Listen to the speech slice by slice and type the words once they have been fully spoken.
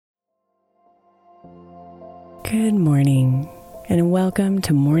Good morning, and welcome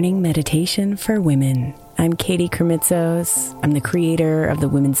to Morning Meditation for Women. I'm Katie Kremitzos. I'm the creator of the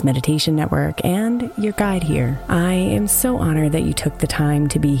Women's Meditation Network and your guide here. I am so honored that you took the time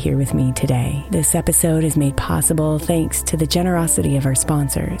to be here with me today. This episode is made possible thanks to the generosity of our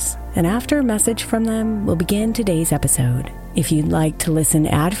sponsors. And after a message from them, we'll begin today's episode. If you'd like to listen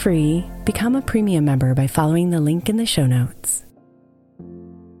ad-free, become a premium member by following the link in the show notes.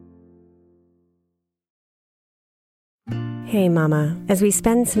 Hey Mama, as we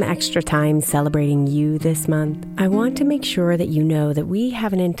spend some extra time celebrating you this month, I want to make sure that you know that we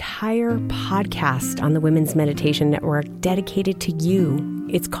have an entire podcast on the Women's Meditation Network dedicated to you.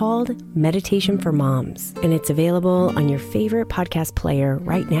 It's called Meditation for Moms, and it's available on your favorite podcast player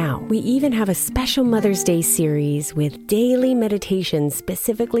right now. We even have a special Mother's Day series with daily meditations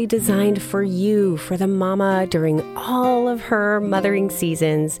specifically designed for you, for the mama, during all of her mothering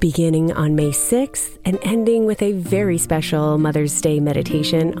seasons, beginning on May 6th and ending with a very special Mother's Day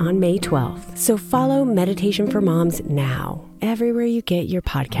meditation on May 12th. So follow Meditation for Moms now, everywhere you get your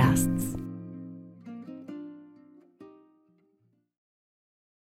podcasts.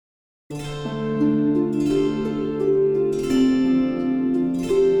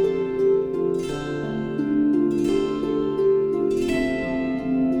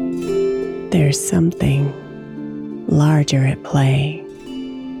 There's something larger at play.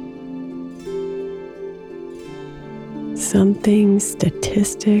 Something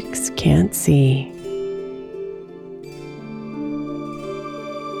statistics can't see.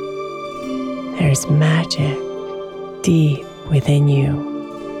 There's magic deep within you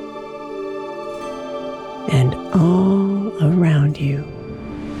and all around you.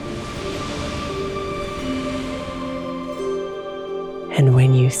 And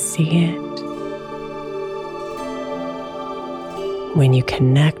when you see it, when you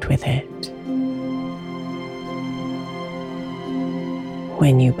connect with it,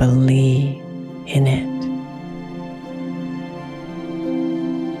 when you believe in it,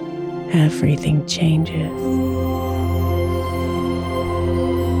 everything changes.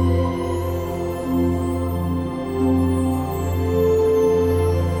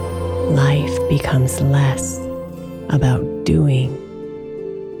 Life becomes less about doing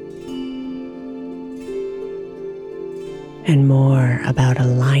and more about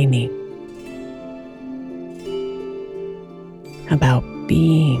aligning, about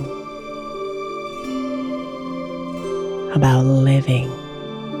being, about living.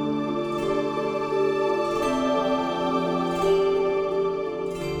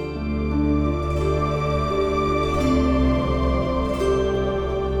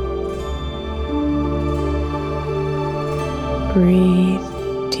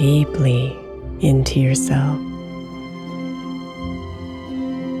 Breathe deeply into yourself,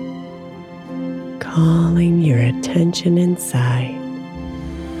 calling your attention inside.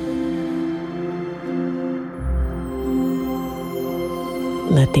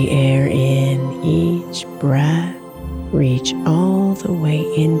 Let the air in each breath reach all the way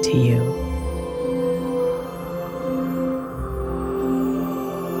into you.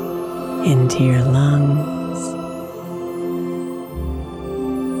 Into your lungs,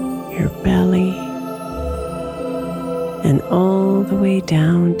 your belly, and all the way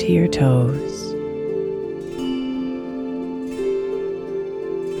down to your toes.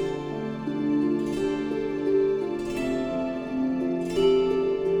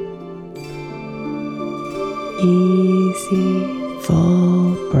 Easy,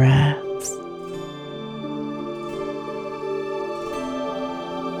 full breaths.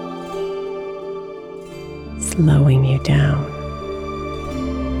 Slowing you down.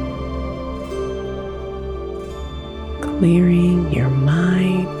 Clearing your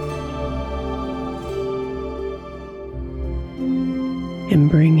mind and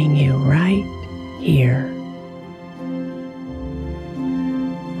bringing you right here,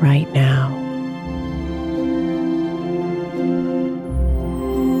 right now.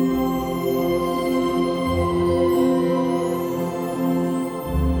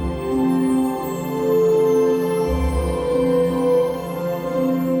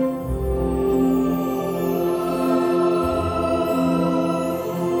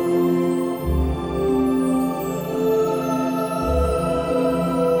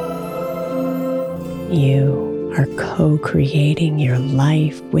 You are co-creating your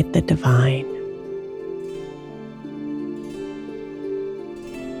life with the divine.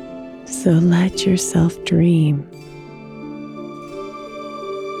 So let yourself dream.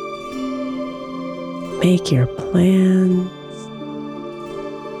 Make your plans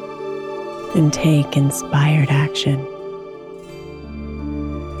and take inspired action.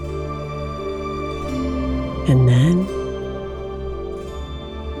 And then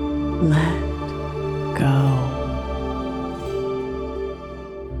let go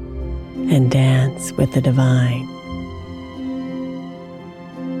and dance with the divine.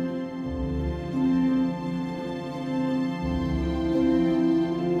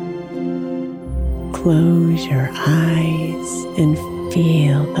 Close your eyes and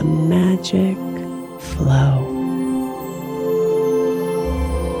feel the magic flow.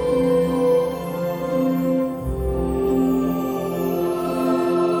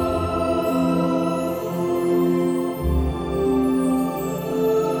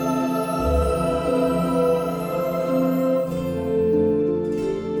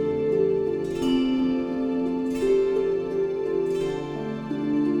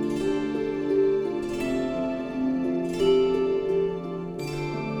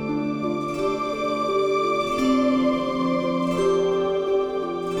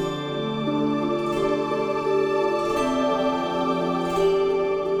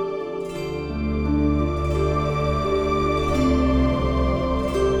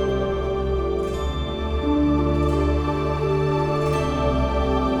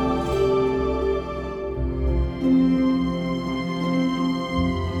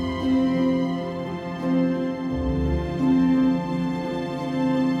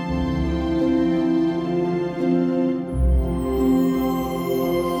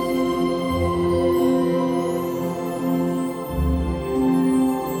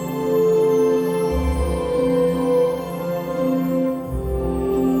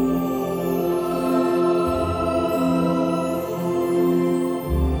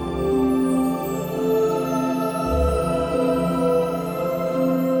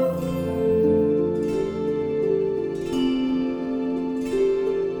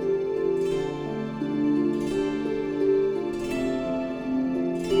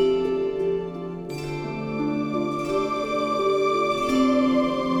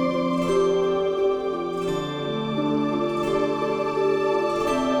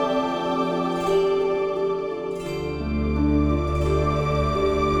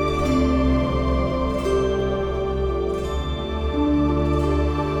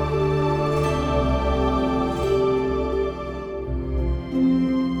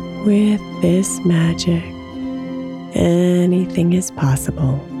 With this magic, anything is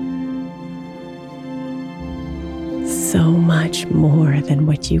possible. So much more than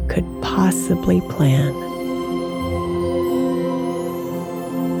what you could possibly plan.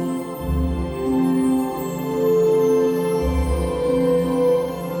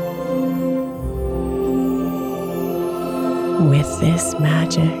 With this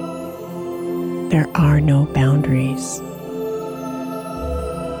magic, there are no boundaries.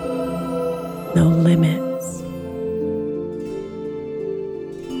 No limits,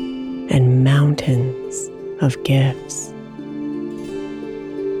 and mountains of gifts.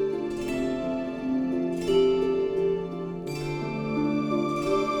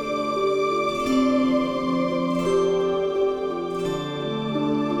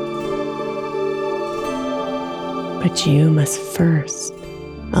 But you must first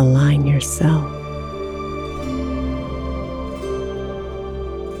align yourself.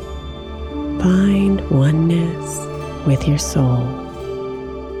 Find oneness with your soul.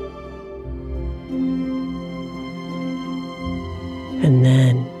 And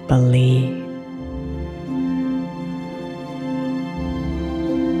then believe.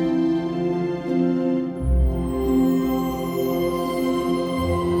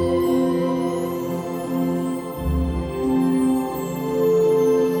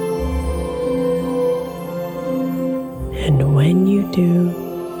 And when you do,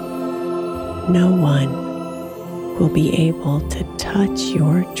 no one will be able to touch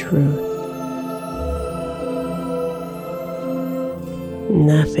your truth.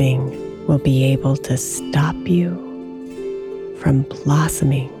 Nothing will be able to stop you from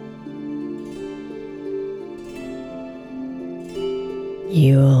blossoming.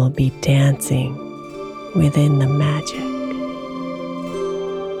 You'll be dancing within the magic.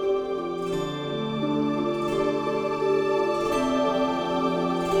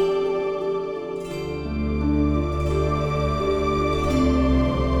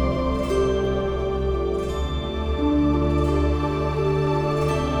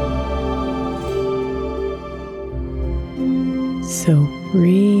 So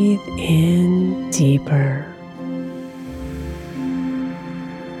breathe in deeper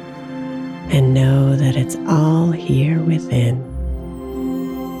and know that it's all here within.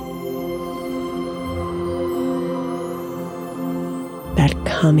 That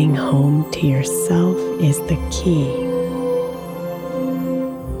coming home to yourself is the key.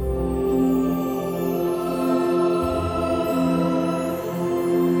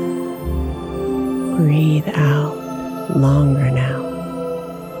 breathe out longer now.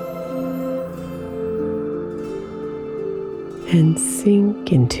 And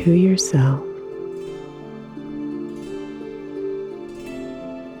sink into yourself.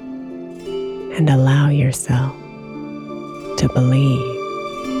 And allow yourself to believe.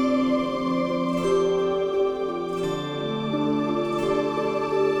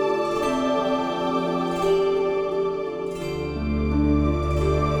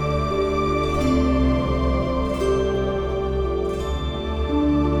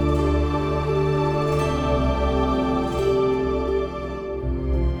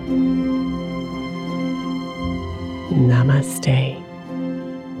 Namaste,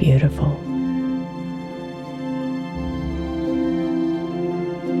 beautiful.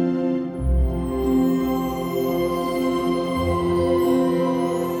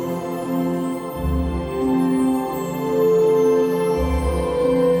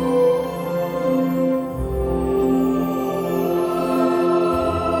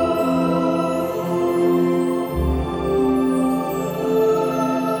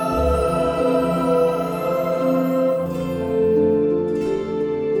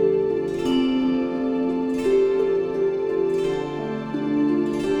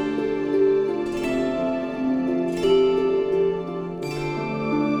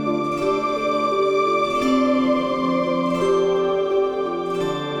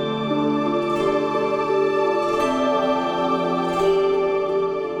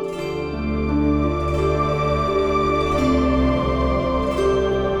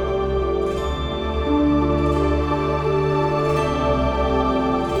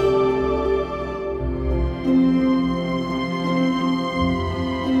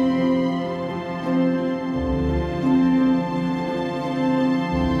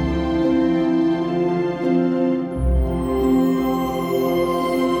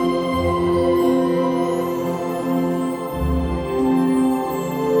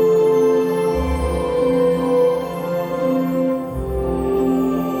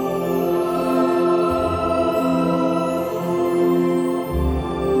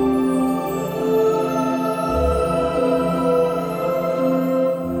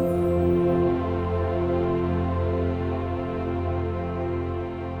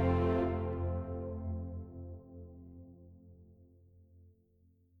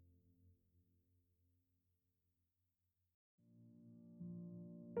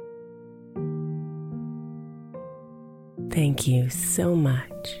 Thank you so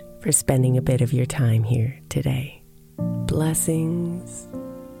much for spending a bit of your time here today. Blessings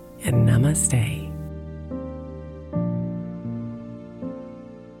and namaste.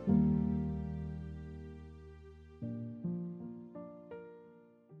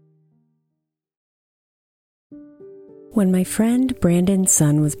 When my friend Brandon's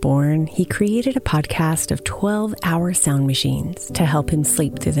son was born, he created a podcast of 12-hour sound machines to help him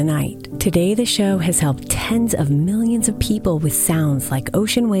sleep through the night. Today, the show has helped tens of millions of people with sounds like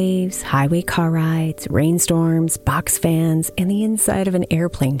ocean waves, highway car rides, rainstorms, box fans, and the inside of an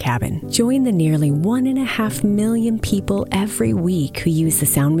airplane cabin. Join the nearly 1.5 million people every week who use the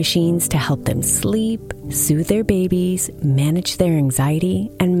sound machines to help them sleep, soothe their babies, manage their anxiety,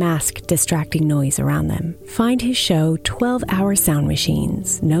 and mask distracting noise around them. Find his show 12-Hour Sound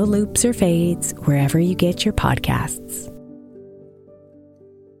Machines, no loops or fades, wherever you get your podcasts.